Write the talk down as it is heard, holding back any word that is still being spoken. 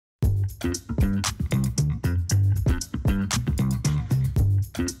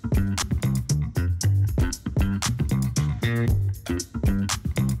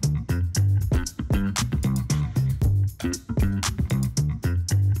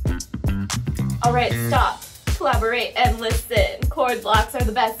Alright, stop. Collaborate and listen. Cord locks are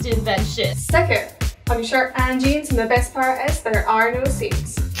the best invention. Second, have your shirt and jeans, and the best part is there are no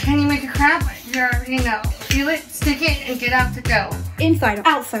seams. Can you make a cramp? You already know. Feel it, stick it, and get out to go. Inside or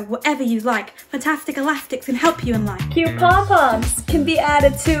outside, whatever you like. Fantastic elastics can help you in life. Cute pom-poms can be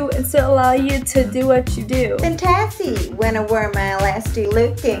added too and still allow you to do what you do. Fantastic! When I wear my elastic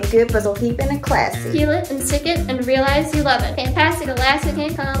look and good but I'll keep it classy. Feel it and stick it and realize you love it. Fantastic elastic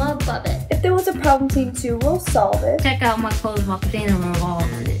can't come above it. If there was a problem between two, we'll solve it. Check out my clothes while cleaning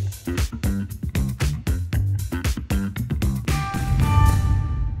revolve in it.